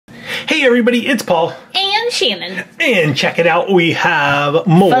Hey everybody, it's Paul. And Shannon. And check it out, we have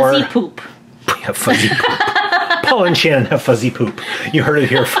more... Fuzzy poop. We have fuzzy poop. Paul and Shannon have fuzzy poop. You heard it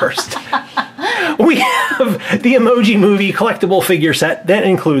here first. We have the Emoji Movie collectible figure set that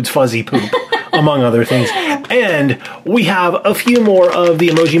includes fuzzy poop, among other things. And we have a few more of the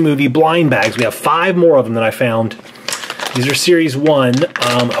Emoji Movie blind bags. We have 5 more of them that I found. These are series 1.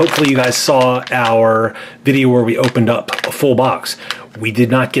 Hopefully you guys saw our video where we opened up a full box. We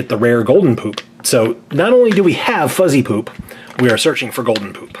did not get the rare golden poop. So not only do we have fuzzy poop, we are searching for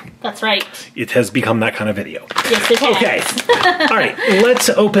golden poop. That's right. It has become that kind of video. Yes, it has. Okay. All right, let's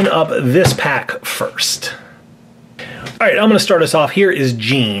open up this pack first. All right, I'm going to start us off. Here is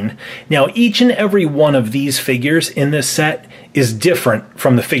Jean. Now, each and every one of these figures in this set is different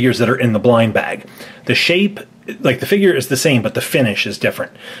from the figures that are in the blind bag. The shape, like the figure is the same, but the finish is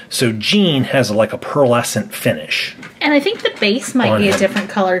different. So Jean has like a pearlescent finish. And I think the base might be a different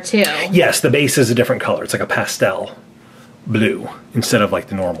color too. Yes, the base is a different color. It's like a pastel blue instead of like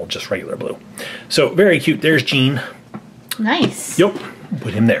the normal, just regular blue. So very cute. There's Jean. Nice. Yep,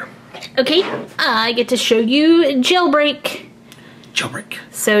 put him there. Okay, I get to show you Jailbreak. Jailbreak.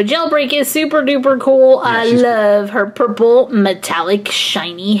 So Jailbreak is super duper cool. Yeah, I love her purple metallic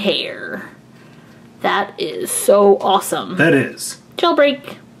shiny hair. That is so awesome. That is.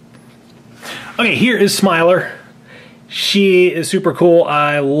 Jailbreak. Okay, here is Smiler. She is super cool.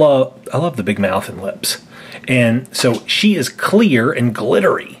 I love the big mouth and lips. And so she is clear and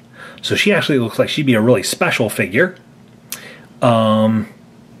glittery. So she actually looks like she'd be a really special figure. Yeah,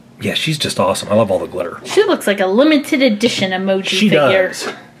 she's just awesome. I love all the glitter. She looks like a limited edition emoji figure. Does.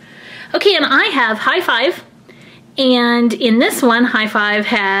 Okay, and I have High Five. And in this one, High Five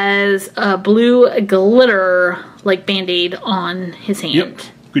has a blue glitter like Band-Aid on his hand. Yep.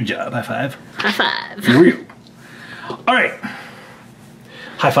 Good job. High five. High five. For you. All right.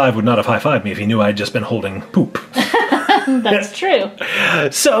 High Five would not have high-fived me if he knew I had just been holding poop. That's true.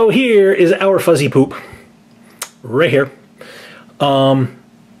 So here is our fuzzy poop. Right here.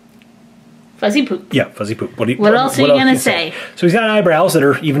 Fuzzy poop. Yeah, fuzzy poop. What else are you going to say? So he's got eyebrows that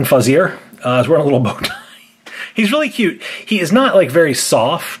are even fuzzier. He's wearing a little bow tie. He's really cute. He is not like very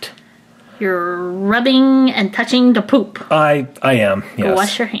soft. You're rubbing and touching the poop. I am, yes. Go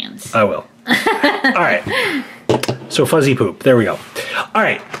wash your hands. I will. All right. So fuzzy poop. There we go. All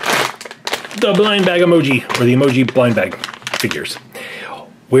right. The blind bag emoji, or the emoji blind bag figures.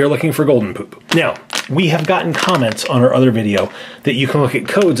 We're looking for golden poop. Now, we have gotten comments on our other video that you can look at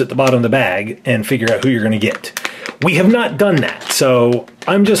codes at the bottom of the bag and figure out who you're going to get. We have not done that, so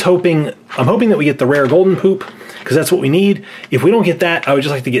I'm hoping that we get the rare golden poop, because that's what we need. If we don't get that, I would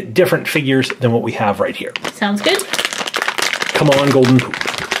just like to get different figures than what we have right here. Sounds good. Come on, golden poop.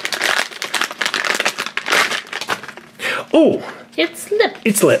 Oh! It's lips.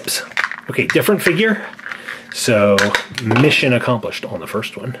 It's lips. Okay, different figure. So, mission accomplished on the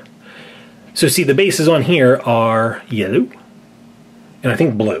first one. So see, the bases on here are yellow, and I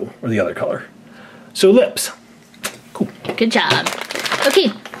think blue, or the other color. So lips. Cool. Good job. Okay.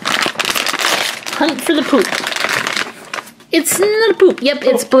 Hunt for the poop. It's not a poop. Yep,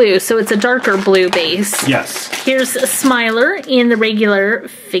 it's blue, so it's a darker blue base. Yes. Here's a Smiler in the regular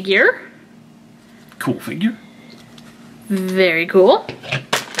figure. Cool figure. Very cool.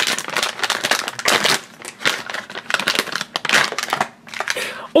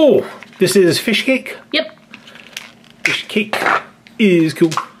 Oh, this is Fish Cake. Yep. Fish Cake is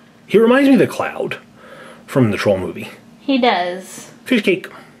cool. He reminds me of the Cloud from the Troll movie. He does. Fish Cake.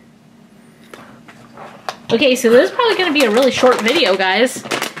 Okay, so this is probably going to be a really short video, guys.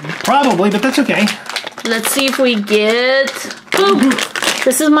 Probably, but that's okay. Let's see if we get poop.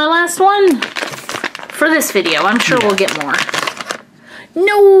 This is my last one for this video. I'm sure we'll get more.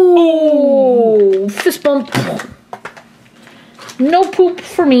 No! Fist bump. No poop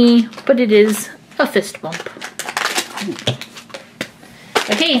for me, but it is a fist bump.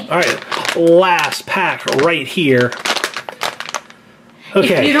 Okay. All right, last pack right here.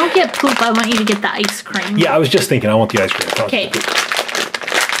 Okay. If you don't get poop, I want you to get the ice cream. Yeah, I was just thinking I want the ice cream. Okay.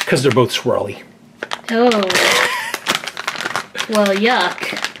 Because they're both swirly. Oh. Well,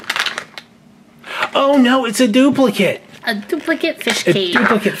 yuck. Oh no, it's a duplicate. A duplicate fish cake. A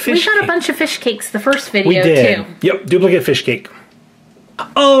duplicate fish We got cake. a bunch of fish cakes the first video, We did. too. Yep, duplicate fish cake.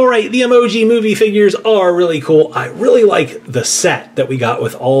 Alright, the Emoji Movie figures are really cool. I really like the set that we got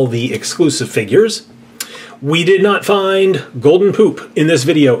with all the exclusive figures. We did not find golden poop in this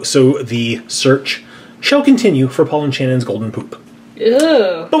video, so the search shall continue for Paul and Shannon's golden poop.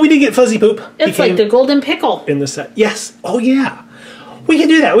 Ew. But we did get fuzzy poop. It's like the golden pickle. In the set. Yes. Oh yeah. We can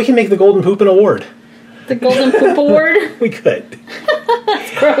do that. We can make the golden poop an award. The golden poop award? We could.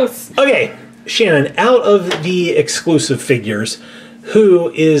 That's Gross. Okay, Shannon, out of the exclusive figures,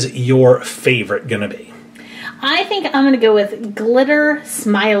 who is your favorite gonna be? I think I'm going to go with Glitter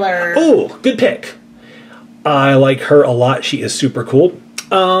Smiler. Oh, good pick. I like her a lot. She is super cool.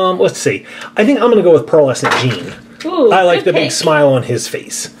 Let's see. I think I'm going to go with Pearlescent Gene. Ooh, I like good the big pick. smile on his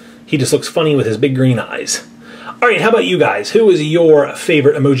face. He just looks funny with his big green eyes. All right, how about you guys? Who is your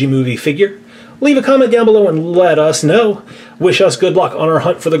favorite Emoji Movie figure? Leave a comment down below and let us know. Wish us good luck on our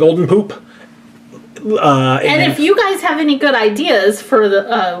hunt for the golden poop. And if you guys have any good ideas for the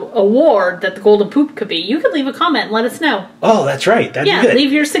award that the golden poop could be, you could leave a comment and let us know. Oh, that's right. That'd be good.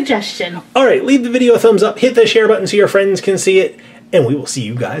 Leave your suggestion. All right, leave the video a thumbs up, hit the share button so your friends can see it, and we will see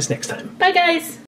you guys next time. Bye, guys.